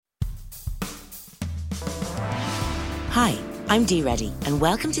Hi, I'm Dee Reddy, and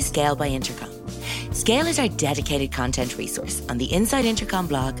welcome to Scale by Intercom. Scale is our dedicated content resource on the Inside Intercom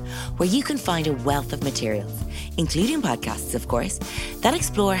blog, where you can find a wealth of materials, including podcasts, of course, that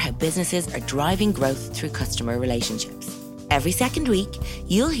explore how businesses are driving growth through customer relationships. Every second week,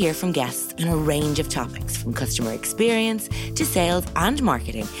 you'll hear from guests on a range of topics, from customer experience to sales and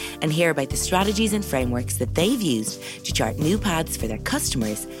marketing, and hear about the strategies and frameworks that they've used to chart new paths for their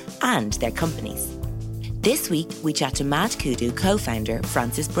customers and their companies. This week, we chat to MadKudu's co-founder,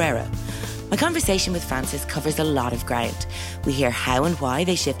 Francis Brero. My conversation with Francis covers a lot of ground. We hear how and why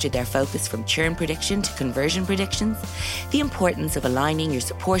they shifted their focus from churn prediction to conversion predictions, the importance of aligning your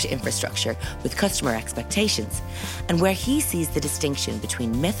support infrastructure with customer expectations, and where he sees the distinction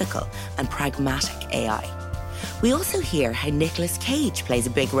between mythical and pragmatic AI. We also hear how Nicolas Cage plays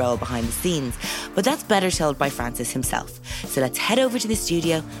a big role behind the scenes, but that's better told by Francis himself. So let's head over to the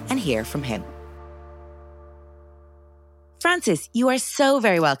studio and hear from him. Francis, you are so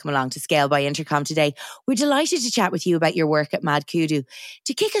very welcome along to Scale by Intercom today. We're delighted to chat with you about your work at MadKudu's.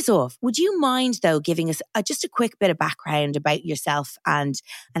 To kick us off, would you mind, though, giving us just a quick bit of background about yourself and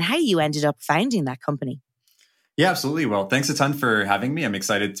how you ended up founding that company? Yeah, absolutely. Well, thanks a ton for having me. I'm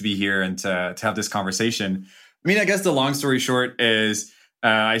excited to be here and to have this conversation. I mean, I guess the long story short is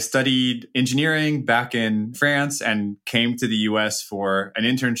I studied engineering back in France and came to the US for an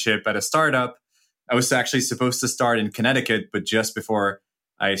internship at a startup. I was actually supposed to start in Connecticut, but just before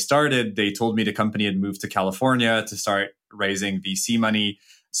I started, they told me the company had moved to California to start raising VC money.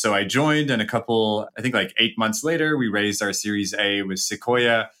 So I joined, and I think like 8 months later, we raised our Series A with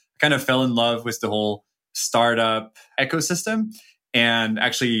Sequoia. I kind of fell in love with the whole startup ecosystem and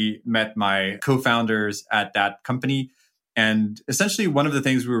actually met my co-founders at that company. And essentially, one of the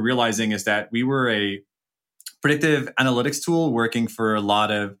things we were realizing is that we were a predictive analytics tool working for a lot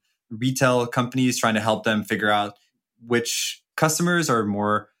of retail companies, trying to help them figure out which customers have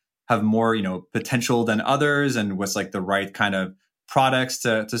more, potential than others, and what's like the right kind of products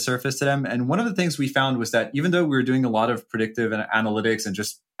to surface to them. And one of the things we found was that even though we were doing a lot of predictive analytics and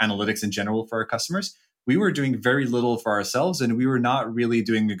just analytics in general for our customers, we were doing very little for ourselves, and we were not really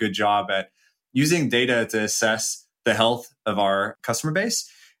doing a good job at using data to assess the health of our customer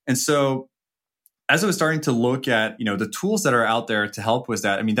base. And so as I was starting to look at, the tools that are out there to help with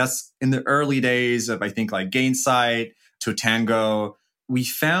that, I mean, that's in the early days of, I think, like Gainsight, Totango, we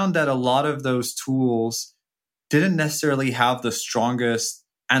found that a lot of those tools didn't necessarily have the strongest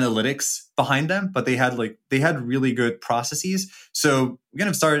analytics behind them, but they had really good processes. So we kind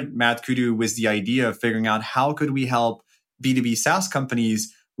of started MadKudu with the idea of figuring out how could we help B2B SaaS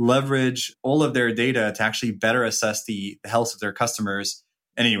companies leverage all of their data to actually better assess the health of their customers.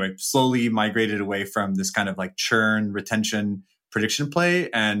 And anyway, slowly migrated away from this kind of like churn, retention, prediction play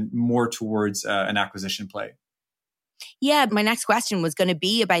and more towards an acquisition play. Yeah, my next question was going to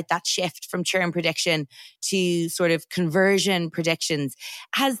be about that shift from churn prediction to sort of conversion predictions.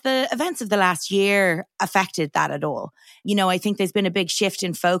 Has the events of the last year affected that at all? I think there's been a big shift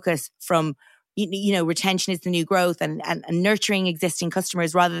in focus from, retention is the new growth and nurturing existing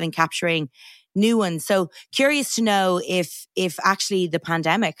customers rather than capturing new ones. So curious to know if actually the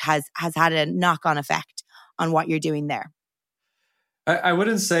pandemic has had a knock-on effect on what you're doing there. I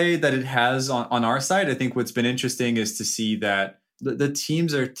wouldn't say that it has on our side. I think what's been interesting is to see that the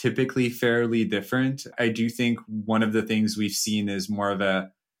teams are typically fairly different. I do think one of the things we've seen is more of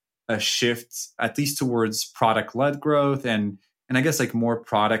a shift, at least towards product-led growth and I guess like more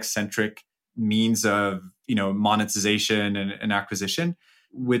product-centric means of, monetization and acquisition,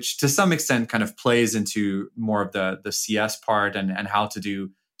 which to some extent kind of plays into more of the CS part and how to do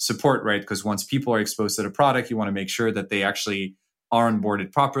support, right? Because once people are exposed to the product, you want to make sure that they actually are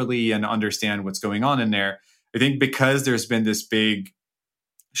onboarded properly and understand what's going on in there. I think because there's been this big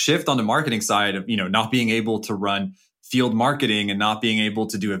shift on the marketing side of, not being able to run field marketing and not being able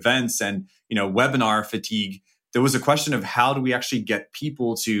to do events and, webinar fatigue, there was a question of how do we actually get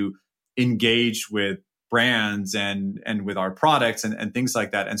people to engage with brands and with our products and things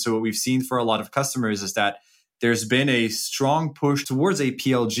like that. And so what we've seen for a lot of customers is that there's been a strong push towards a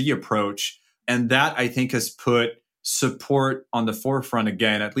PLG approach. And that I think has put support on the forefront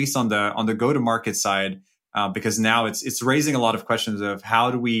again, at least on the go-to-market side, because now it's raising a lot of questions of how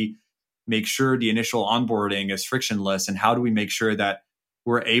do we make sure the initial onboarding is frictionless and how do we make sure that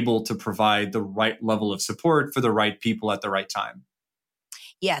we're able to provide the right level of support for the right people at the right time.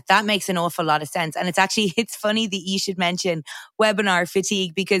 Yeah, that makes an awful lot of sense. And it's funny that you should mention webinar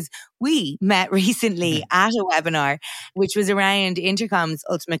fatigue because we met recently at a webinar, which was around Intercom's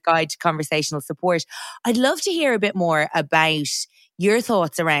Ultimate Guide to Conversational Support. I'd love to hear a bit more about, your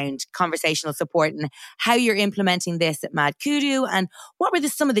thoughts around conversational support and how you're implementing this at MadKudu, and what were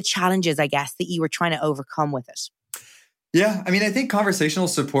some of the challenges, I guess, that you were trying to overcome with it? Yeah, I mean, I think conversational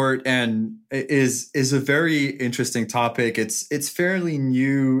support and is a very interesting topic. It's fairly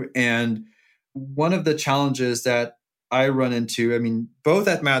new, and one of the challenges that I run into, I mean, both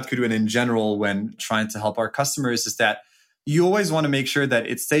at MadKudu and in general when trying to help our customers, is that you always want to make sure that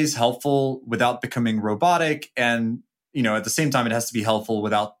it stays helpful without becoming robotic, and at the same time, it has to be helpful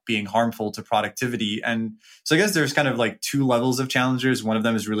without being harmful to productivity. And so I guess there's kind of like two levels of challenges. One of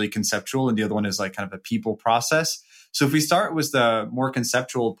them is really conceptual, and the other one is like kind of a people process. So if we start with the more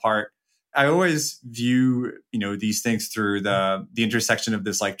conceptual part, I always view, these things through the intersection of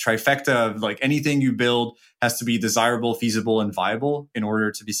this like trifecta of like anything you build has to be desirable, feasible, and viable in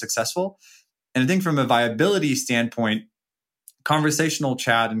order to be successful. And I think from a viability standpoint, conversational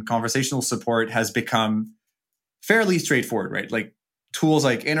chat and conversational support has become fairly straightforward, right? Like tools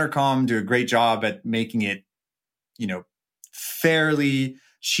like Intercom do a great job at making it, fairly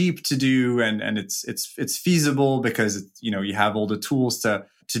cheap to do, and it's feasible because you have all the tools to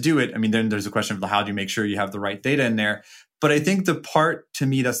do it. I mean, then there's a question of how do you make sure you have the right data in there. But I think the part to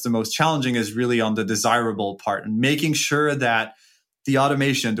me that's the most challenging is really on the desirable part, and making sure that the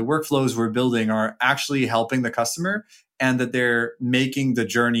automation, the workflows we're building are actually helping the customer, and that they're making the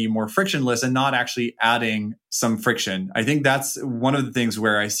journey more frictionless and not actually adding some friction. I think that's one of the things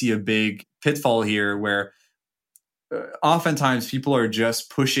where I see a big pitfall here, where oftentimes people are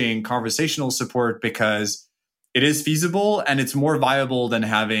just pushing conversational support because it is feasible and it's more viable than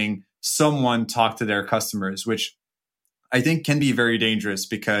having someone talk to their customers, which I think can be very dangerous,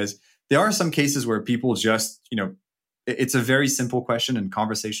 because there are some cases where people just, it's a very simple question and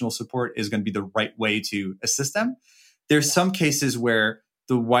conversational support is going to be the right way to assist them. There's some cases where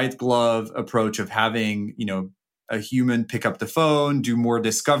the white glove approach of having, a human pick up the phone, do more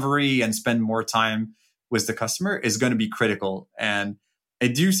discovery, and spend more time with the customer is going to be critical. And I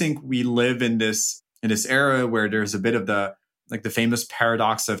do think we live in this era where there's a bit of the famous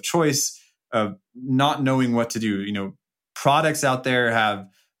paradox of choice, of not knowing what to do. Products out there have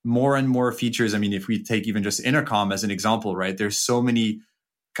more and more features. I mean, if we take even just Intercom as an example, right? There's so many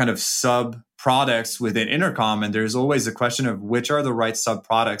kind of sub products within Intercom, and there's always a question of which are the right sub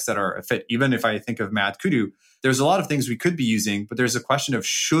products that are a fit. Even if I think of MadKudu, there's a lot of things we could be using, but there's a question of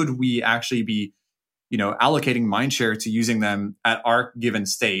should we actually be allocating mindshare to using them at our given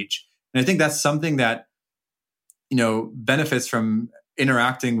stage. And I think that's something that, benefits from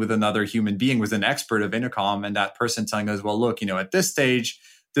interacting with another human being, with an expert of Intercom, and that person telling us, well, look, at this stage,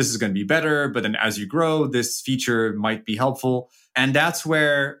 this is going to be better, but then as you grow, this feature might be helpful. And that's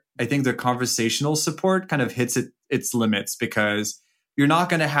where I think the conversational support kind of hits its limits, because you're not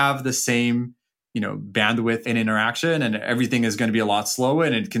going to have the same bandwidth in interaction, and everything is going to be a lot slower,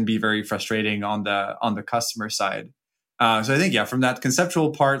 and it can be very frustrating on the customer side. So I think, from that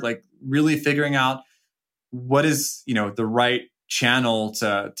conceptual part, like really figuring out what is, the right channel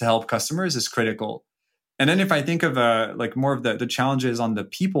to help customers is critical. And then if I think of more of the challenges on the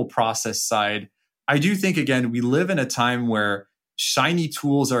people process side, I do think, again, we live in a time where shiny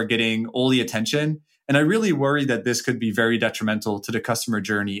tools are getting all the attention. And I really worry that this could be very detrimental to the customer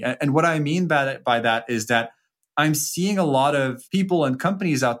journey. And what I mean by that is that I'm seeing a lot of people and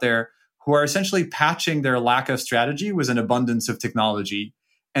companies out there who are essentially patching their lack of strategy with an abundance of technology.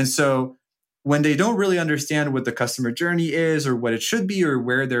 And so when they don't really understand what the customer journey is or what it should be or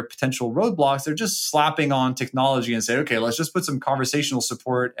where their potential roadblocks, they're just slapping on technology and say, okay, let's just put some conversational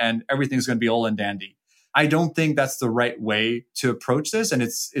support and everything's going to be all and dandy. I don't think that's the right way to approach this. And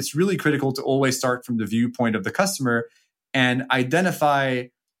it's really critical to always start from the viewpoint of the customer and identify,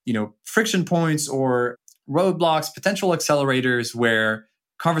 friction points or roadblocks, potential accelerators where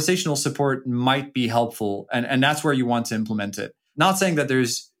conversational support might be helpful. And that's where you want to implement it. Not saying that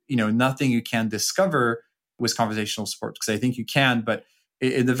there's, nothing you can discover with conversational support, because I think you can, but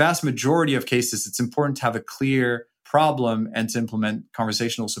in the vast majority of cases, it's important to have a clear problem and to implement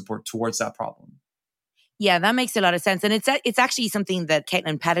conversational support towards that problem. Yeah, that makes a lot of sense. And it's actually something that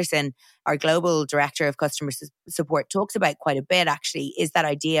Caitlin Pedersen, our global director of customer support, talks about quite a bit, actually, is that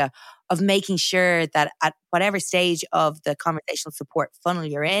idea of making sure that at whatever stage of the conversational support funnel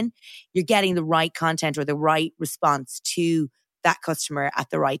you're in, you're getting the right content or the right response to that customer at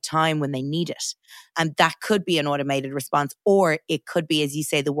the right time when they need it. And that could be an automated response, or it could be, as you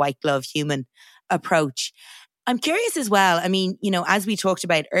say, the white glove human approach. I'm curious as well. I mean, as we talked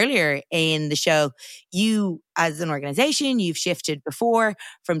about earlier in the show, you as an organization, you've shifted before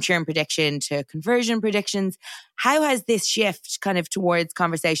from churn prediction to conversion predictions. How has this shift kind of towards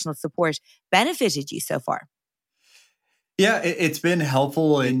conversational support benefited you so far? Yeah, it's been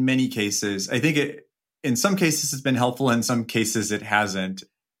helpful in many cases. I think in some cases it's been helpful, in some cases it hasn't.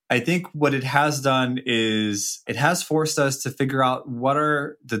 I think what it has done is it has forced us to figure out what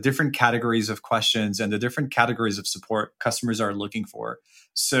are the different categories of questions and the different categories of support customers are looking for.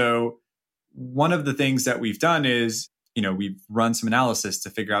 So one of the things that we've done is, we've run some analysis to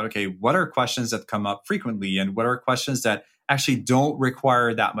figure out, okay, what are questions that come up frequently and what are questions that actually don't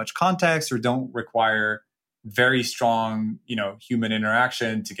require that much context or don't require very strong, human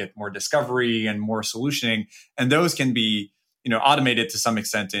interaction to get more discovery and more solutioning. And those can be, automated to some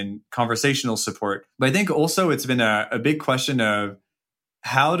extent in conversational support. But I think also it's been a big question of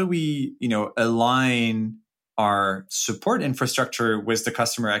how do we, align our support infrastructure with the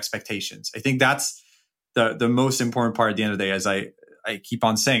customer expectations. I think that's the most important part at the end of the day, as I keep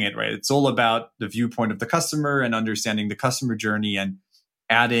on saying it, right? It's all about the viewpoint of the customer and understanding the customer journey and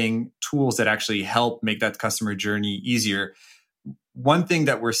adding tools that actually help make that customer journey easier. One thing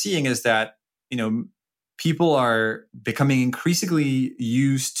that we're seeing is that, people are becoming increasingly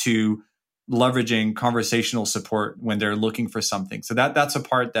used to leveraging conversational support when they're looking for something. So that's a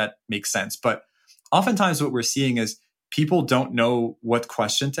part that makes sense. But oftentimes what we're seeing is people don't know what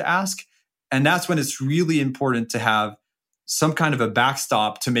question to ask. And that's when it's really important to have some kind of a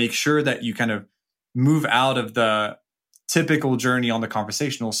backstop to make sure that you kind of move out of the typical journey on the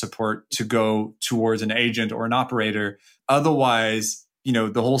conversational support to go towards an agent or an operator. Otherwise,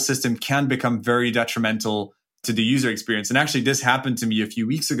 the whole system can become very detrimental to the user experience. And actually, this happened to me a few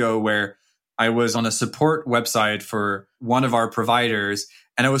weeks ago where I was on a support website for one of our providers,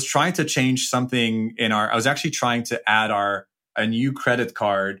 and I was trying to change something I was actually trying to add a new credit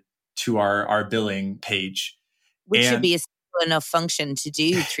card to our billing page. Which should be a simple enough function to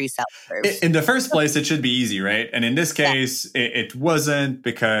do through self-serve. In the first place, it should be easy, right? And in this case, it wasn't,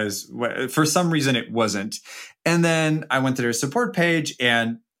 because for some reason it wasn't. And then I went to their support page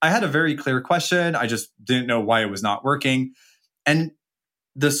and I had a very clear question. I just didn't know why it was not working. And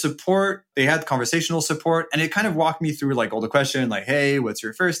the support, they had conversational support, and it kind of walked me through like all the question, like, hey, what's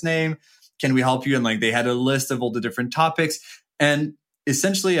your first name? Can we help you? And like they had a list of all the different topics. And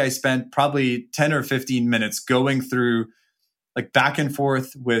essentially I spent probably 10 or 15 minutes going through like back and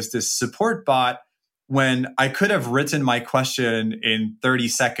forth with this support bot when I could have written my question in 30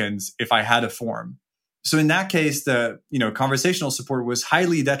 seconds if I had a form. So in that case, the conversational support was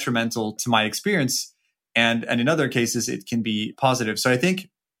highly detrimental to my experience. And in other cases, it can be positive. So I think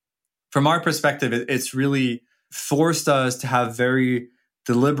from our perspective, it's really forced us to have very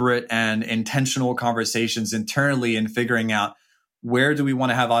deliberate and intentional conversations internally in figuring out where do we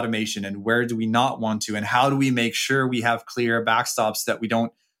want to have automation and where do we not want to, and how do we make sure we have clear backstops that we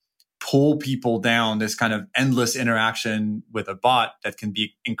don't pull people down this kind of endless interaction with a bot that can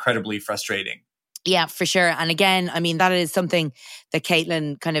be incredibly frustrating. Yeah, for sure. And again, I mean, that is something that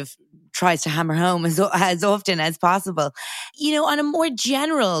Caitlin kind of tries to hammer home as often as possible. On a more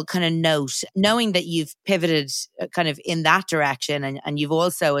general kind of note, knowing that you've pivoted kind of in that direction and you've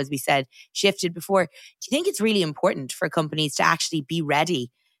also, as we said, shifted before, do you think it's really important for companies to actually be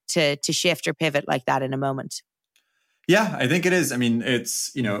ready to shift or pivot like that in a moment? Yeah, I think it is. I mean,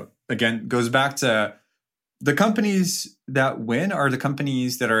 it's, again, goes back to the companies that win are the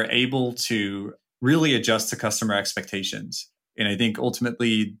companies that are able to really adjust to customer expectations. And I think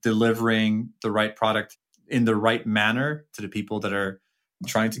ultimately delivering the right product in the right manner to the people that are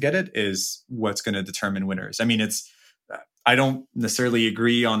trying to get it is what's going to determine winners. I mean, I don't necessarily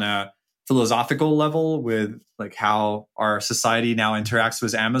agree on a philosophical level with like how our society now interacts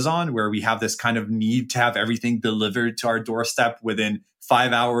with Amazon, where we have this kind of need to have everything delivered to our doorstep within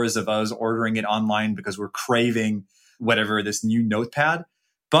 5 hours of us ordering it online because we're craving whatever, this new notepad.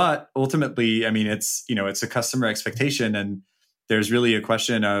 But ultimately, I mean, it's a customer expectation. And there's really a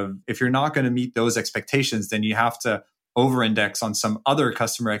question of if you're not going to meet those expectations, then you have to over-index on some other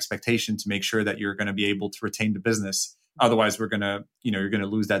customer expectation to make sure that you're going to be able to retain the business. Otherwise, you're going to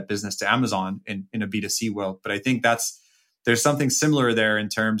lose that business to Amazon in a B2C world. But I think there's something similar there in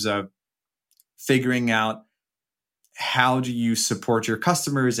terms of figuring out how do you support your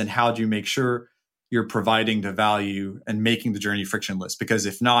customers and how do you make sure you're providing the value and making the journey frictionless. Because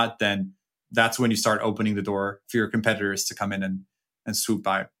if not, then that's when you start opening the door for your competitors to come in and swoop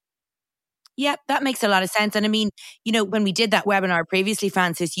by. Yeah, that makes a lot of sense. And I mean, when we did that webinar previously,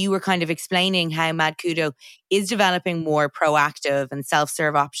 Francis, you were kind of explaining how MadKudu is developing more proactive and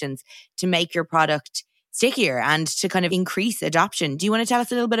self-serve options to make your product stickier and to kind of increase adoption. Do you want to tell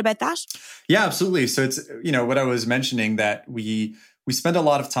us a little bit about that? Yeah, absolutely. So it's, what I was mentioning, that we spend a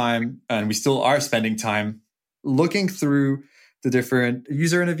lot of time, and we still are spending time, looking through the different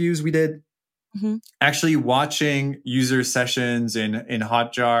user interviews we did, actually watching user sessions in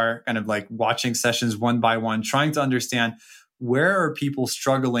Hotjar, kind of like watching sessions one by one, trying to understand where are people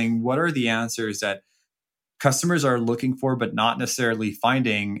struggling, what are the answers that customers are looking for but not necessarily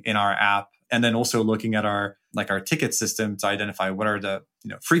finding in our app, and then also looking at our ticket system to identify what are the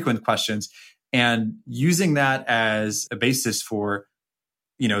frequent questions, and using that as a basis for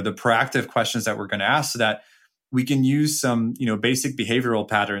the proactive questions that we're going to ask, so that we can use some basic behavioral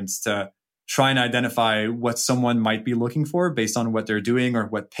patterns to try and identify what someone might be looking for based on what they're doing or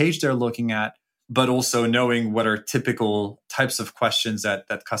what page they're looking at, but also knowing what are typical types of questions that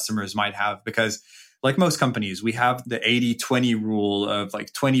customers might have. Because like most companies, we have the 80-20 rule of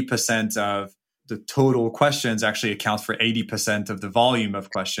like 20% of the total questions actually account for 80% of the volume of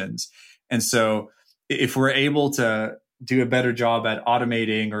questions. And so if we're able to do a better job at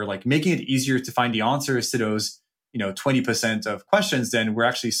automating or like making it easier to find the answers to those 20% of questions, then we're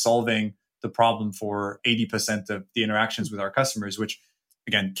actually solving the problem for 80% of the interactions with our customers, which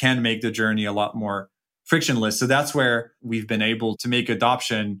again can make the journey a lot more frictionless. So that's where we've been able to make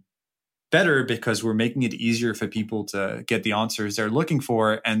adoption better, because we're making it easier for people to get the answers they're looking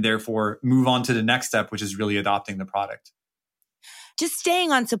for and therefore move on to the next step, which is really adopting the product. Just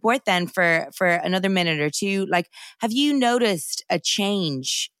staying on support then for another minute or two, like, have you noticed a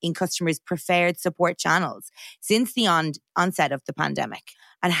change in customers' preferred support channels since the onset of the pandemic?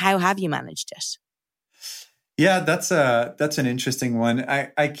 And how have you managed it? Yeah, that's an interesting one.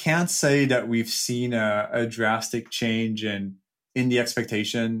 I can't say that we've seen a drastic change in the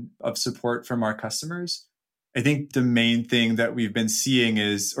expectation of support from our customers. I think the main thing that we've been seeing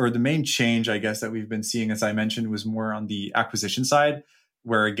the main change, I guess, that we've been seeing, as I mentioned, was more on the acquisition side,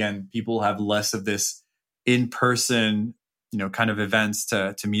 where again, people have less of this in-person, kind of events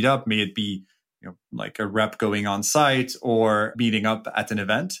to meet up. May it be, like a rep going on site or meeting up at an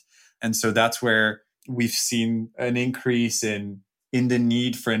event. And so that's where we've seen an increase in the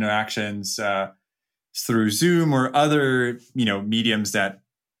need for interactions through Zoom or other, mediums that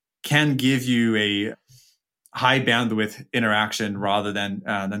can give you a high bandwidth interaction rather than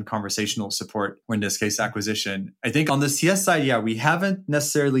conversational support, or in this case, acquisition. I think on the CS side, we haven't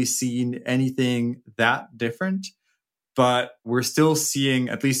necessarily seen anything that different, but we're still seeing,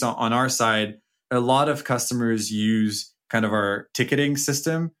 at least on our side, a lot of customers use kind of our ticketing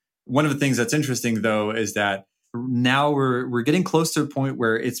system. One of the things that's interesting, though, is that now we're getting close to a point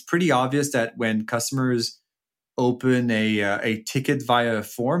where it's pretty obvious that when customers open a ticket via a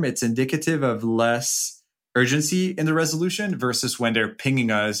form, it's indicative of less urgency in the resolution versus when they're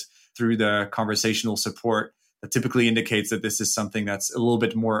pinging us through the conversational support. That typically indicates that this is something that's a little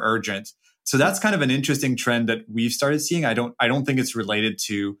bit more urgent. So that's kind of an interesting trend that we've started seeing. I don't think it's related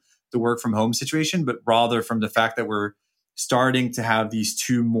to the work from home situation, but rather from the fact that we're starting to have these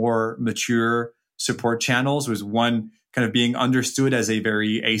two more mature support channels, with one kind of being understood as a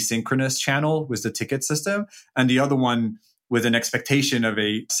very asynchronous channel with the ticket system, and the other one with an expectation of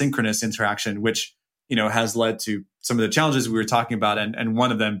a synchronous interaction, which has led to some of the challenges we were talking about, and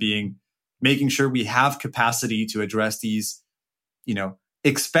one of them being making sure we have capacity to address these,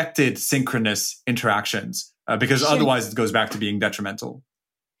 expected synchronous interactions, because otherwise it goes back to being detrimental.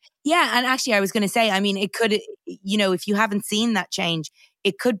 Yeah, and actually I was going to say, I mean, it could, if you haven't seen that change,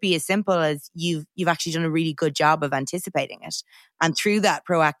 it could be as simple as you've actually done a really good job of anticipating it. And through that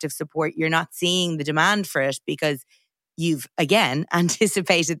proactive support, you're not seeing the demand for it because you've, again,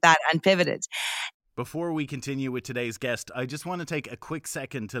 anticipated that and pivoted. Before we continue with today's guest, I just want to take a quick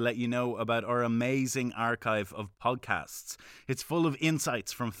second to let you know about our amazing archive of podcasts. It's full of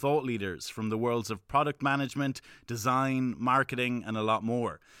insights from thought leaders from the worlds of product management, design, marketing, and a lot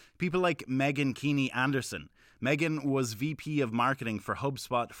more. People like Megan Keeney Anderson. Megan was VP of Marketing for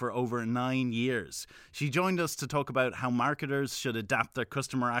HubSpot for over 9 years. She joined us to talk about how marketers should adapt their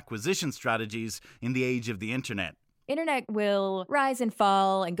customer acquisition strategies in the age of the internet. Internet will rise and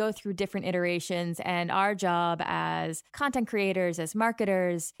fall and go through different iterations, and our job as content creators, as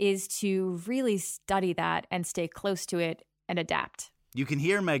marketers, is to really study that and stay close to it and adapt. You can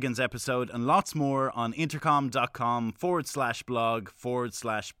hear Megan's episode and lots more on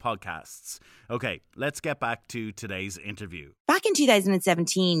intercom.com/blog/podcasts. Okay, let's get back to today's interview. Back in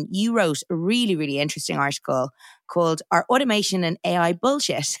 2017, you wrote a really, really interesting article called Our Automation and AI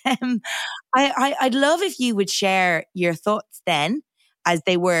Bullshit. I'd love if you would share your thoughts then, as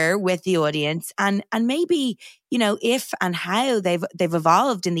they were, with the audience, and maybe, if and how they've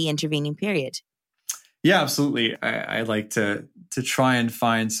evolved in the intervening period. Yeah, absolutely. I like to try and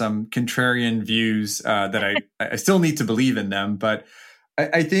find some contrarian views that I still need to believe in them, but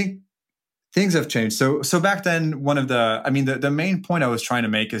I think things have changed. So back then, the main point I was trying to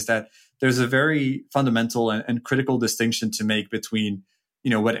make is that there's a very fundamental and critical distinction to make between,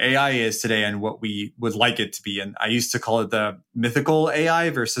 what AI is today and what we would like it to be. And I used to call it the mythical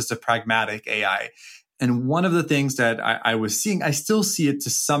AI versus the pragmatic AI. And one of the things that I was seeing, I still see it to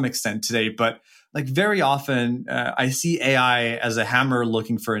some extent today, but like very often I see AI as a hammer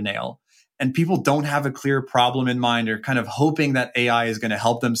looking for a nail. And people don't have a clear problem in mind or kind of hoping that AI is going to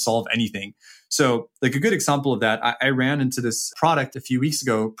help them solve anything. So like a good example of that, I ran into this product a few weeks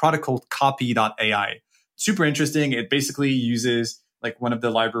ago, a product called copy.ai. Super interesting. It basically uses like one of the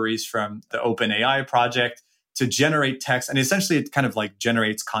libraries from the OpenAI project to generate text. And essentially it kind of like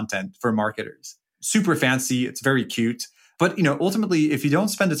generates content for marketers. Super fancy. It's very cute. But, ultimately, if you don't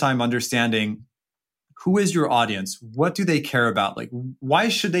spend the time understanding who is your audience, what do they care about? Like, why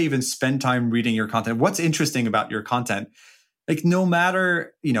should they even spend time reading your content? What's interesting about your content? Like, no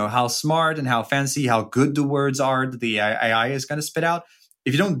matter, how smart and how fancy, how good the words are that the AI is going to spit out,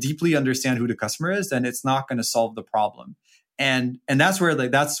 if you don't deeply understand who the customer is, then it's not going to solve the problem. And that's where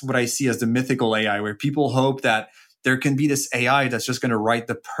that's what I see as the mythical AI, where people hope that there can be this AI that's just going to write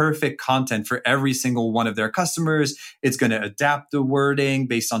the perfect content for every single one of their customers. It's going to adapt the wording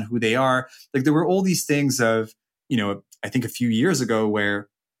based on who they are. Like there were all these things of, I think a few years ago where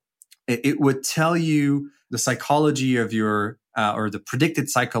it would tell you the psychology of your, or the predicted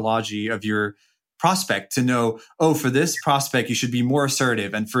psychology of your prospect to know, oh, for this prospect, you should be more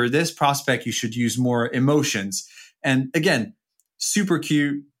assertive. And for this prospect, you should use more emotions. And again, super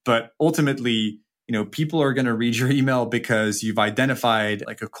cute, but ultimately, people are going to read your email because you've identified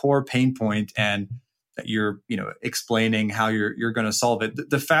like a core pain point and that you're, explaining how you're going to solve it.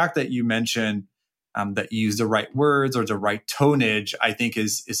 The fact that you mentioned that you use the right words or the right tonnage, I think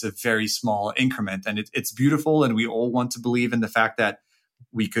is a very small increment, and it's beautiful. And we all want to believe in the fact that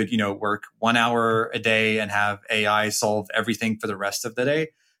we could, work 1 hour a day and have AI solve everything for the rest of the day,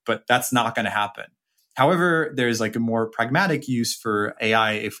 but that's not going to happen. However, there's like a more pragmatic use for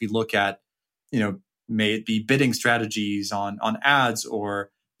AI if we look at, may it be bidding strategies on ads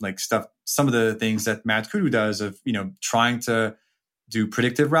or like stuff, some of the things that MadKudu does of, trying to do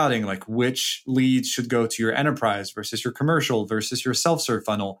predictive routing, like which leads should go to your enterprise versus your commercial versus your self-serve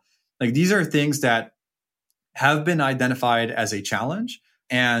funnel. Like these are things that have been identified as a challenge,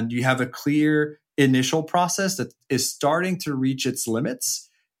 and you have a clear initial process that is starting to reach its limits.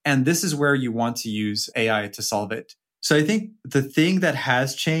 And this is where you want to use AI to solve it. So I think the thing that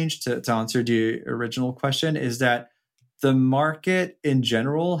has changed, to answer the original question, is that the market in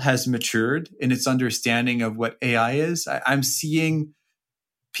general has matured in its understanding of what AI is. I'm seeing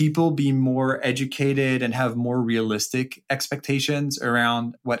people be more educated and have more realistic expectations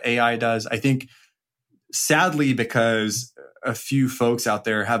around what AI does. I think sadly, because a few folks out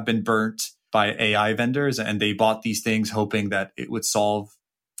there have been burnt by AI vendors and they bought these things hoping that it would solve,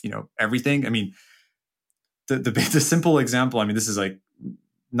 everything. I mean, the simple example, I mean, this is like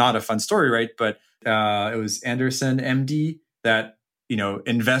not a fun story, right? But it was Anderson MD that,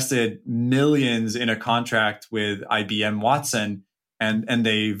 invested millions in a contract with IBM Watson. And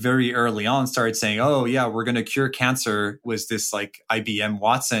they very early on started saying, oh, yeah, we're going to cure cancer with this like IBM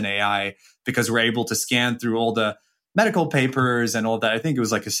Watson AI because we're able to scan through all the medical papers and all that. I think it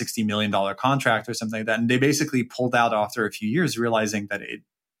was like a $60 million contract or something like that. And they basically pulled out after a few years, realizing that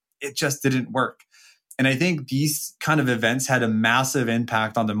it just didn't work. And I think these kind of events had a massive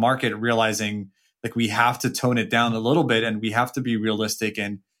impact on the market, realizing like we have to tone it down a little bit and we have to be realistic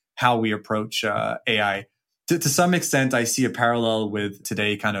in how we approach AI. To some extent, I see a parallel with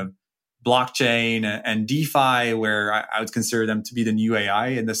today kind of blockchain and DeFi, where I would consider them to be the new AI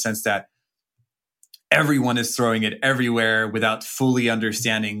in the sense that everyone is throwing it everywhere without fully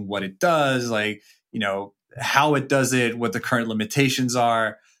understanding what it does, like, how it does it, what the current limitations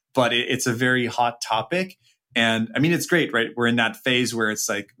are. But it's a very hot topic. And I mean, it's great, right? We're in that phase where it's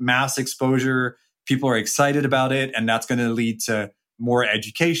like mass exposure. People are excited about it. And that's going to lead to more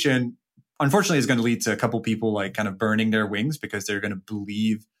education. Unfortunately, it's going to lead to a couple people like kind of burning their wings because they're going to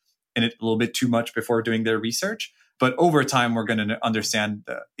believe in it a little bit too much before doing their research. But over time, we're going to understand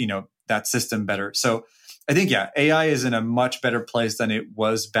that system better. So I think, yeah, AI is in a much better place than it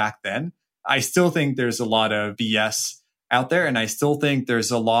was back then. I still think there's a lot of BS out there. And I still think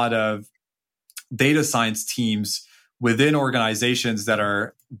there's a lot of data science teams within organizations that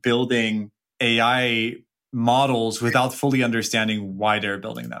are building AI models without fully understanding why they're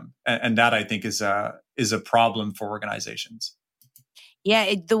building them. And that I think is a problem for organizations.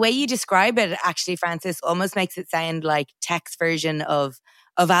 Yeah, the way you describe it, actually, Francis, almost makes it sound like tech's version of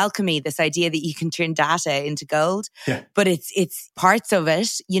alchemy, this idea that you can turn data into gold. Yeah. But it's parts of it,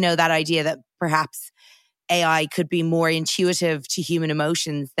 that idea that perhaps AI could be more intuitive to human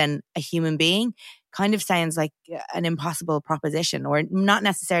emotions than a human being kind of sounds like an impossible proposition, or not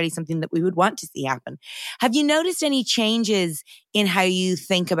necessarily something that we would want to see happen. Have you noticed any changes in how you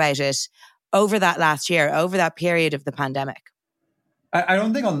think about it over that last year, over that period of the pandemic? I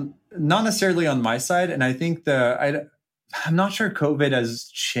don't think not necessarily on my side. And I think I'm not sure COVID has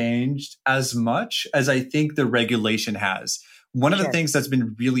changed as much as I think the regulation has. One of the things that's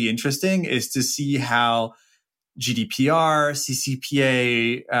been really interesting is to see how GDPR,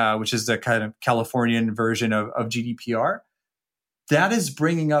 CCPA, which is the kind of Californian version of GDPR, that is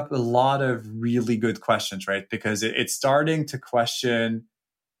bringing up a lot of really good questions, right? Because it's starting to question,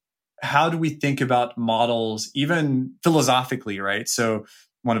 how do we think about models, even philosophically, right? So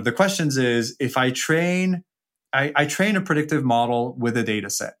one of the questions is, if I train a predictive model with a data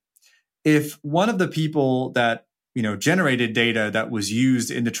set, if one of the people that generated data that was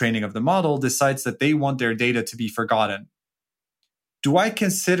used in the training of the model decides that they want their data to be forgotten, do I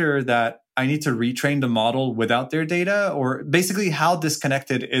consider that I need to retrain the model without their data? Or basically, how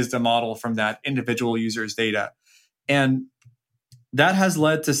disconnected is the model from that individual user's data? And that has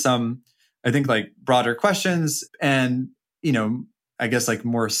led to some, I think, like broader questions. And, I guess like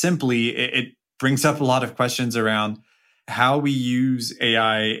more simply, it brings up a lot of questions around how we use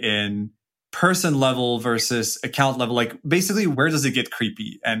AI in person level versus account level. Like basically, where does it get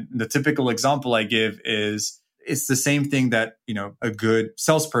creepy? And the typical example I give is, it's the same thing that, a good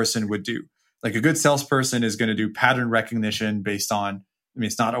salesperson would do. Like a good salesperson is going to do pattern recognition based on,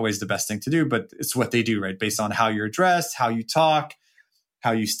 it's not always the best thing to do, but it's what they do, right? Based on how you're dressed, how you talk,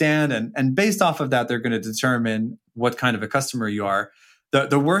 how you stand. And based off of that, they're going to determine what kind of a customer you are.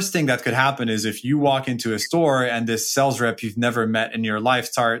 The worst thing that could happen is if you walk into a store and this sales rep you've never met in your life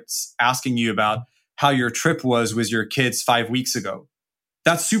starts asking you about how your trip was with your kids 5 weeks ago.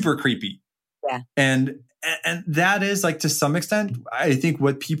 That's super creepy. Yeah. And that is, like, to some extent, I think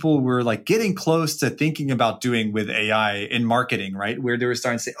what people were like getting close to thinking about doing with AI in marketing, right? Where they were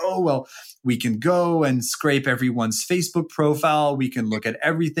starting to say, oh, well, we can go and scrape everyone's Facebook profile. We can look at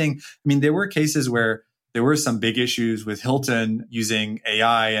everything. There were cases where there were some big issues with Hilton using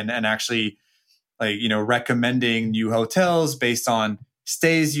AI and actually, like, recommending new hotels based on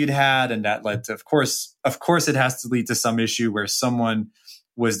stays you'd had. And that led to, of course, it has to lead to some issue where someone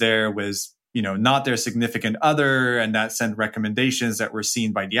was not their significant other, and that sent recommendations that were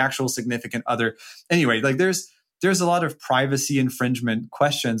seen by the actual significant other. Anyway, like there's a lot of privacy infringement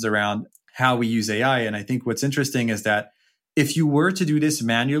questions around how we use AI. And I think what's interesting is that if you were to do this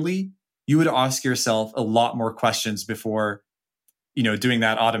manually, you would ask yourself a lot more questions before, doing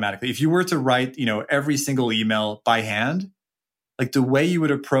that automatically. If you were to write, every single email by hand, like the way you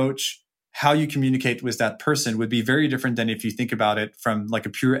would approach how you communicate with that person would be very different than if you think about it from like a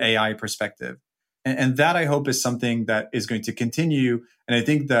pure AI perspective. And that, I hope, is something that is going to continue. And I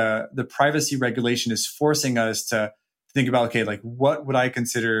think the privacy regulation is forcing us to think about, okay, like what would I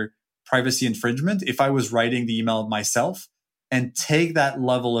consider privacy infringement if I was writing the email myself, and take that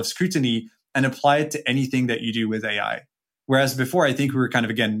level of scrutiny and apply it to anything that you do with AI. Whereas before, I think we were kind of,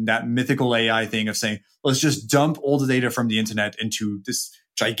 again, that mythical AI thing of saying, let's just dump all the data from the internet into this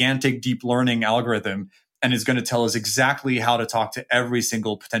gigantic deep learning algorithm, and it's going to tell us exactly how to talk to every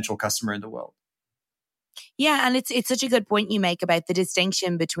single potential customer in the world. Yeah, and it's such a good point you make about the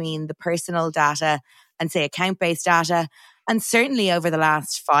distinction between the personal data and, say, account-based data. And certainly over the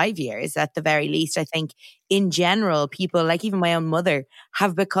last 5 years, at the very least, I think in general, people, like even my own mother,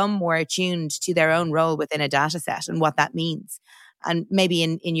 have become more attuned to their own role within a data set and what that means. And maybe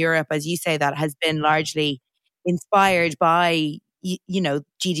in Europe, as you say, that has been largely inspired by,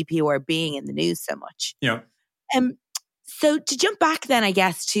 GDPR being in the news so much. Yeah. So to jump back then, I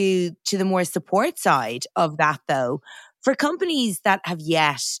guess, to the more support side of that, though, for companies that have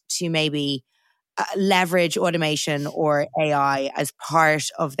yet to maybe leverage automation or AI as part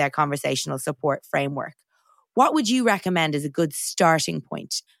of their conversational support framework, what would you recommend as a good starting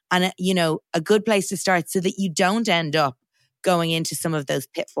point and, a good place to start so that you don't end up going into some of those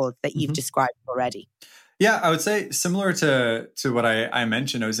pitfalls that you've described already? Yeah, I would say similar to what I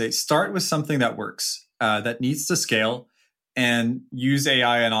mentioned, I would say start with something that works, that needs to scale, and use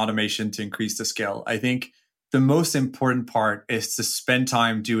AI and automation to increase the scale. I think the most important part is to spend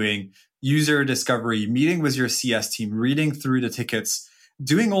time doing user discovery, meeting with your CS team, reading through the tickets,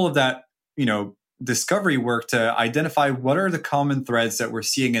 doing all of that, discovery work to identify what are the common threads that we're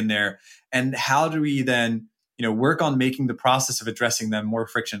seeing in there, and how do we then, work on making the process of addressing them more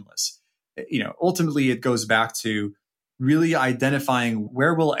frictionless. Ultimately, it goes back to really identifying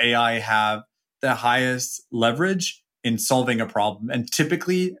where will AI have the highest leverage in solving a problem. And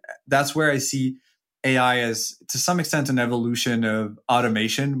typically, that's where I see AI as to some extent an evolution of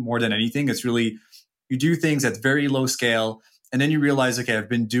automation more than anything. It's really, you do things at very low scale, and then you realize, okay, I've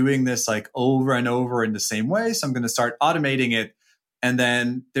been doing this like over and over in the same way, so I'm going to start automating it. And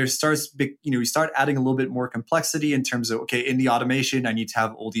then there starts, you start adding a little bit more complexity in terms of, okay, in the automation, I need to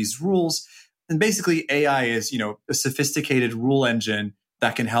have all these rules. And basically AI is, a sophisticated rule engine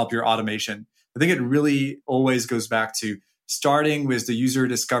that can help your automation. I think it really always goes back to starting with the user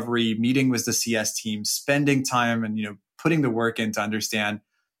discovery, meeting with the CS team, spending time and, putting the work in to understand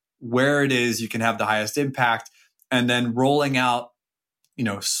where it is you can have the highest impact, and then rolling out,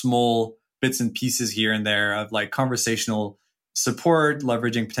 small bits and pieces here and there of like conversational support,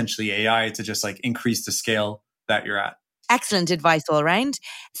 leveraging potentially AI to just like increase the scale that you're at. Excellent advice all around.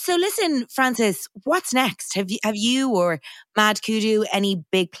 So listen, Francis, what's next? Have you or MadKudu any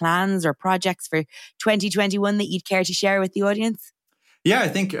big plans or projects for 2021 that you'd care to share with the audience? Yeah, I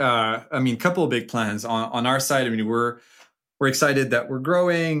think, a couple of big plans on our side. We're excited that we're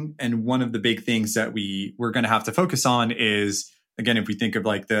growing. And one of the big things that we're going to have to focus on is, again, if we think of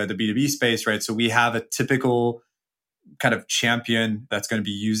like the B2B space, right? So we have a typical kind of champion that's going to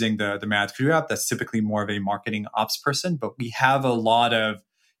be using the MadKudu app. That's typically more of a marketing ops person, but we have a lot of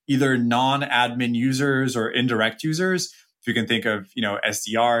either non-admin users or indirect users. If you can think of,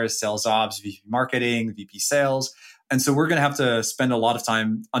 SDRs, sales ops, VP marketing, VP sales. And so we're going to have to spend a lot of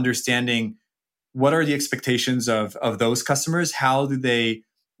time understanding what are the expectations of those customers? How do they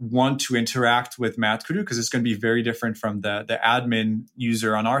want to interact with MadKudu? Because it's going to be very different from the admin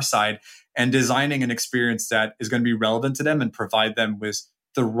user on our side, and designing an experience that is going to be relevant to them and provide them with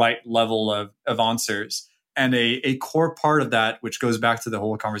the right level of answers. And a core part of that, which goes back to the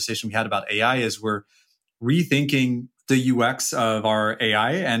whole conversation we had about AI, is we're rethinking the UX of our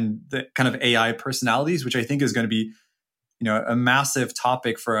AI and the kind of AI personalities, which I think is going to be, a massive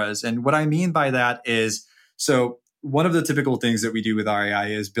topic for us. And what I mean by that is, so one of the typical things that we do with our AI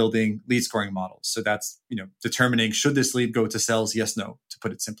is building lead scoring models. So that's, determining should this lead go to sales? Yes, no, to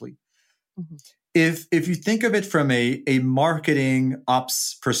put it simply. Mm-hmm. If you think of it from a marketing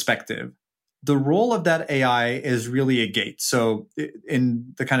ops perspective, the role of that AI is really a gate. So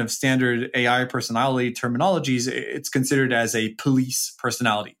in the kind of standard AI personality terminologies, it's considered as a police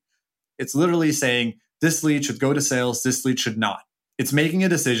personality. It's literally saying this lead should go to sales, this lead should not. It's making a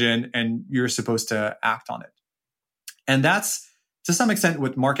decision and you're supposed to act on it. And that's to some extent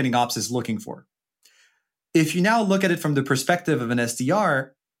what marketing ops is looking for. If you now look at it from the perspective of an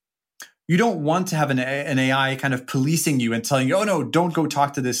SDR, you don't want to have an AI kind of policing you and telling you, oh no, don't go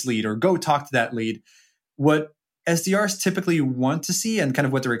talk to this lead or go talk to that lead. What SDRs typically want to see and kind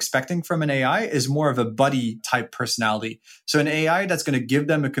of what they're expecting from an AI is more of a buddy type personality. So an AI that's going to give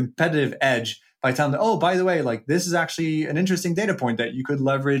them a competitive edge by telling them, oh, by the way, like this is actually an interesting data point that you could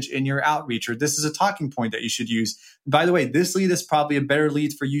leverage in your outreach, or this is a talking point that you should use. By the way, this lead is probably a better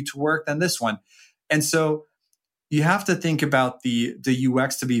lead for you to work than this one. And so you have to think about the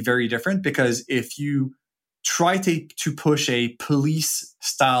UX to be very different, because if you try to push a police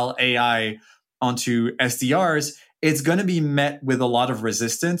style AI onto SDRs, it's going to be met with a lot of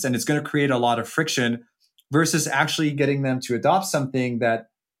resistance and it's going to create a lot of friction, versus actually getting them to adopt something that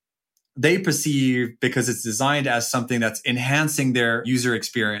they perceive because it's designed as something that's enhancing their user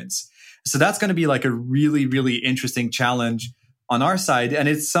experience. So that's going to be like a really, really interesting challenge on our side. And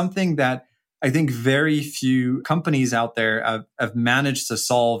it's something that I think very few companies out there have managed to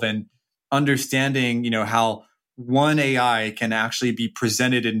solve, and understanding, how one AI can actually be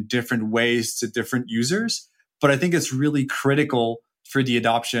presented in different ways to different users. But I think it's really critical for the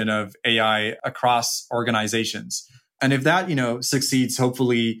adoption of AI across organizations. And if that, succeeds,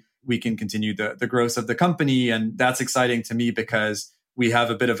 hopefully we can continue the growth of the company. And that's exciting to me, because we have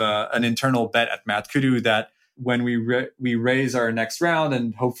a bit of an internal bet at MadKudu that when we raise our next round,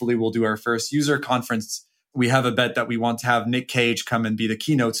 and hopefully we'll do our first user conference, we have a bet that we want to have Nick Cage come and be the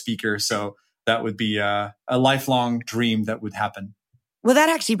keynote speaker. So that would be a lifelong dream that would happen. Well, that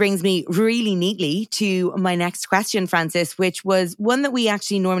actually brings me really neatly to my next question, Francis, which was one that we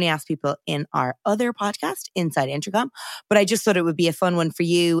actually normally ask people in our other podcast, Inside Intercom. But I just thought it would be a fun one for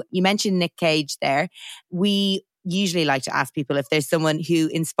you. You mentioned Nick Cage there. We usually like to ask people if there's someone who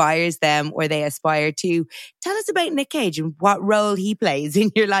inspires them or they aspire to. Tell us about Nick Cage and what role he plays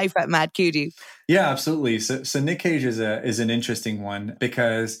in your life at MadKudu. Yeah, absolutely. So Nick Cage is an interesting one,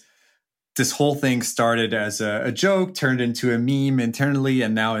 because this whole thing started as a joke, turned into a meme internally,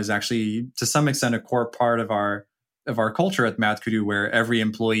 and now is actually to some extent a core part of our culture at MadKudu, where every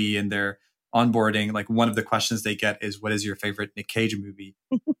employee in their onboarding, like one of the questions they get is, what is your favorite Nick Cage movie?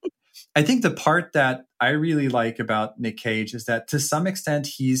 I think the part that I really like about Nick Cage is that to some extent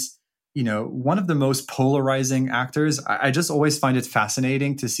he's one of the most polarizing actors. I just always find it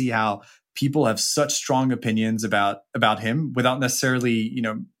fascinating to see how people have such strong opinions about him without necessarily,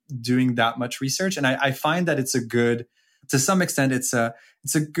 doing that much research. And I find that to some extent, it's a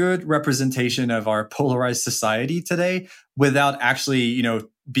good representation of our polarized society today without actually,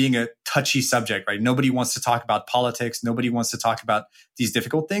 being a touchy subject, right? Nobody wants to talk about politics. Nobody wants to talk about these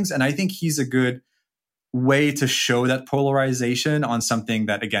difficult things. And I think he's a good way to show that polarization on something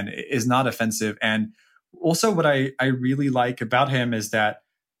that, again, is not offensive. And also what I really like about him is that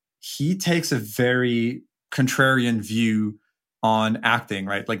he takes a very contrarian view on acting,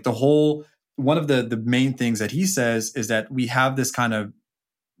 right? Like one of the main things that he says is that we have this kind of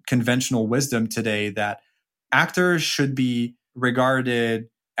conventional wisdom today that actors should be regarded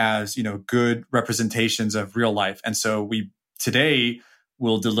as, good representations of real life. And so we today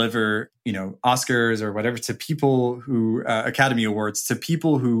will deliver, Oscars or whatever to people who, Academy Awards, to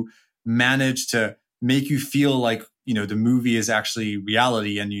people who manage to make you feel like, the movie is actually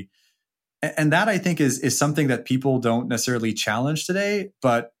reality. And that I think is something that people don't necessarily challenge today,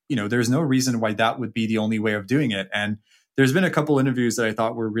 but there's no reason why that would be the only way of doing it. And there's been a couple interviews that I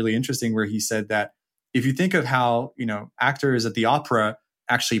thought were really interesting where he said that if you think of how, actors at the opera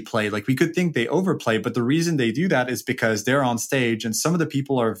actually play, like we could think they overplay, but the reason they do that is because they're on stage and some of the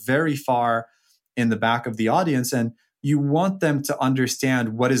people are very far in the back of the audience and you want them to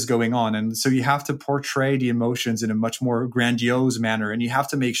understand what is going on. And so you have to portray the emotions in a much more grandiose manner. And you have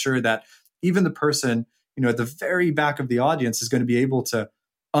to make sure that even the person, at the very back of the audience is going to be able to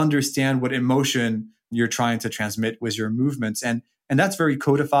understand what emotion you're trying to transmit with your movements. And that's very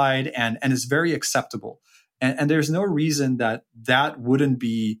codified and is very acceptable. And there's no reason that wouldn't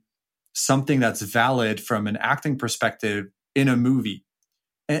be something that's valid from an acting perspective in a movie.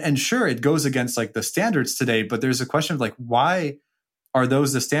 And sure, it goes against like the standards today, but there's a question of like, why are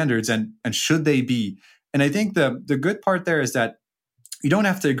those the standards and should they be? And I think the good part there is that you don't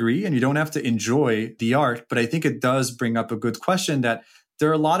have to agree and you don't have to enjoy the art, but I think it does bring up a good question that there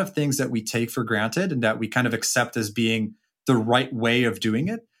are a lot of things that we take for granted and that we kind of accept as being the right way of doing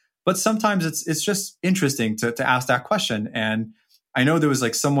it. But sometimes it's just interesting to ask that question. And I know there was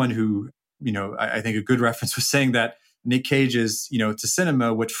like someone who, I think a good reference was saying that Nick Cage is, to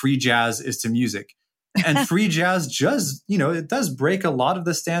cinema what free jazz is to music. And free jazz just, it does break a lot of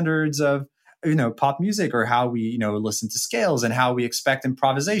the standards of, pop music or how we, listen to scales and how we expect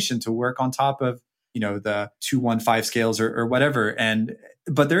improvisation to work on top of, the 2-1-5 scales or whatever.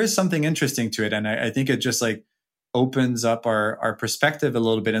 But there is something interesting to it. And I think it just like opens up our perspective a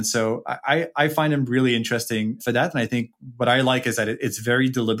little bit. And so I find him really interesting for that. And I think what I like is that it's very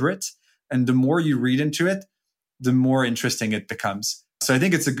deliberate. And the more you read into it, the more interesting it becomes. So I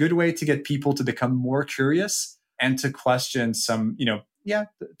think it's a good way to get people to become more curious and to question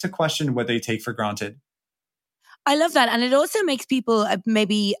to question what they take for granted. I love that. And it also makes people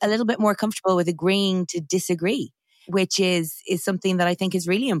maybe a little bit more comfortable with agreeing to disagree, which is something that I think is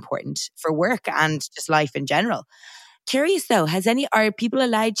really important for work and just life in general. Curious though, are people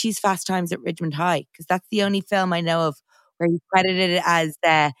allowed to use Fast Times at Ridgemont High? Because that's the only film I know of where he's credited as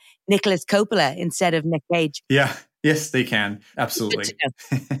Nicholas Coppola instead of Nick Cage. Yeah. Yes, they can. Absolutely.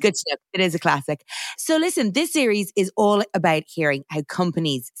 Good to know. It is a classic. So listen, this series is all about hearing how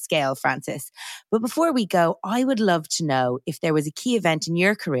companies scale, Francis. But before we go, I would love to know if there was a key event in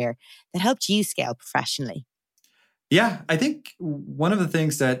your career that helped you scale professionally. Yeah, I think one of the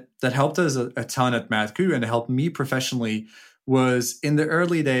things that helped us a ton at MadKudu and helped me professionally was in the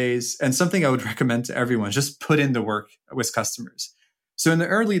early days, and something I would recommend to everyone, just put in the work with customers. So in the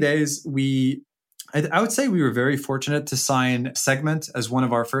early days, I would say we were very fortunate to sign Segment as one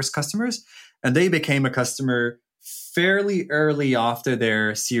of our first customers, and they became a customer fairly early after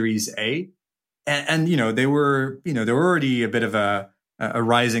their Series A. And they were already a bit of a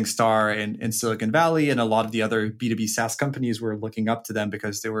rising star in Silicon Valley, and a lot of the other B2B SaaS companies were looking up to them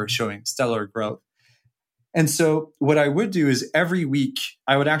because they were showing stellar growth. And so what I would do is every week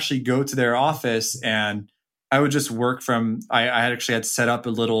I would actually go to their office and I would just work I actually had set up a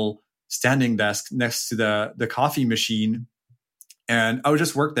little standing desk next to the coffee machine. And I would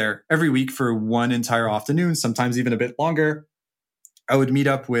just work there every week for one entire afternoon, sometimes even a bit longer. I would meet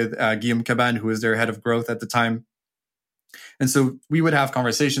up with Guillaume Caban, who was their head of growth at the time. And so we would have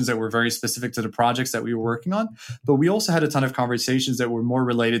conversations that were very specific to the projects that we were working on. But we also had a ton of conversations that were more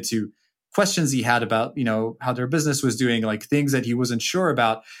related to questions he had about, how their business was doing, like things that he wasn't sure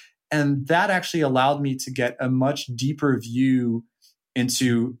about. And that actually allowed me to get a much deeper view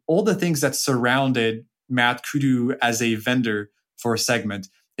into all the things that surrounded MadKudu as a vendor for a Segment.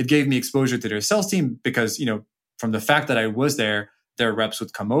 It gave me exposure to their sales team because, from the fact that I was there, their reps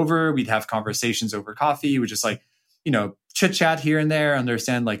would come over. We'd have conversations over coffee. We'd just like, chit chat here and there,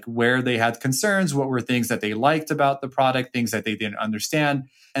 understand like where they had concerns, what were things that they liked about the product, things that they didn't understand.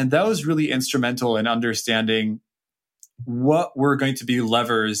 And that was really instrumental in understanding what were going to be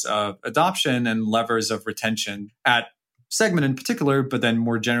levers of adoption and levers of retention at Segment in particular, but then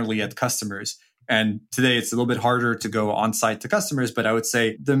more generally at customers. And today it's a little bit harder to go on site to customers, but I would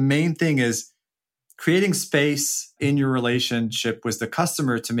say the main thing is creating space in your relationship with the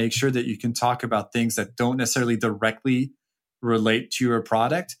customer to make sure that you can talk about things that don't necessarily directly relate to your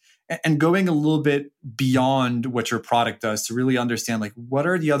product, and going a little bit beyond what your product does to really understand like what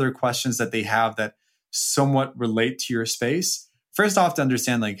are the other questions that they have that somewhat relate to your space. First off, to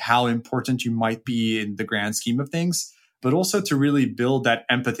understand like how important you might be in the grand scheme of things, but also to really build that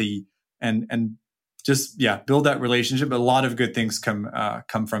empathy and just build that relationship. A lot of good things come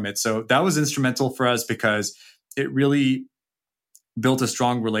from it. So that was instrumental for us because it really built a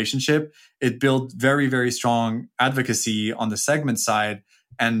strong relationship. It built very, very strong advocacy on the Segment side.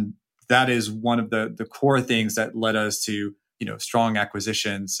 And that is one of the core things that led us to, strong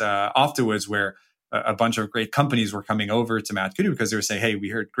acquisitions afterwards, where a bunch of great companies were coming over to MadKudu because they were saying, hey, we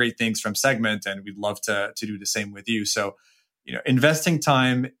heard great things from Segment and we'd love to do the same with you. So, investing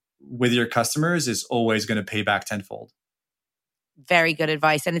time with your customers is always going to pay back tenfold. Very good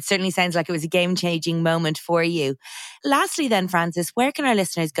advice. And it certainly sounds like it was a game-changing moment for you. Lastly then, Francis, where can our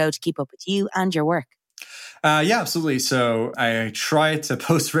listeners go to keep up with you and your work? Absolutely. So I try to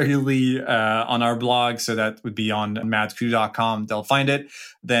post regularly on our blog. So that would be on madkudu.com. They'll find it.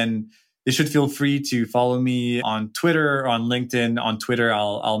 Then they should feel free to follow me on Twitter or on LinkedIn. On Twitter,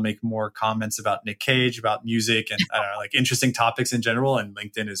 I'll make more comments about Nick Cage, about music, and like interesting topics in general. And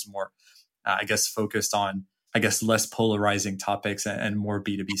LinkedIn is more, focused on, less polarizing topics and more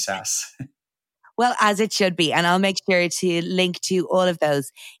B2B SaaS. Well, as it should be. And I'll make sure to link to all of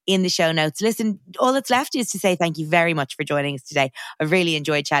those in the show notes. Listen, all that's left is to say thank you very much for joining us today. I've really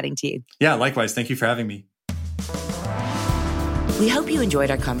enjoyed chatting to you. Yeah, likewise. Thank you for having me. We hope you enjoyed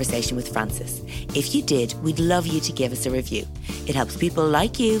our conversation with Francis. If you did, we'd love you to give us a review. It helps people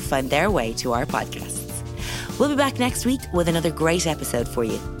like you find their way to our podcasts. We'll be back next week with another great episode for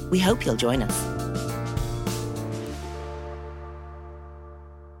you. We hope you'll join us.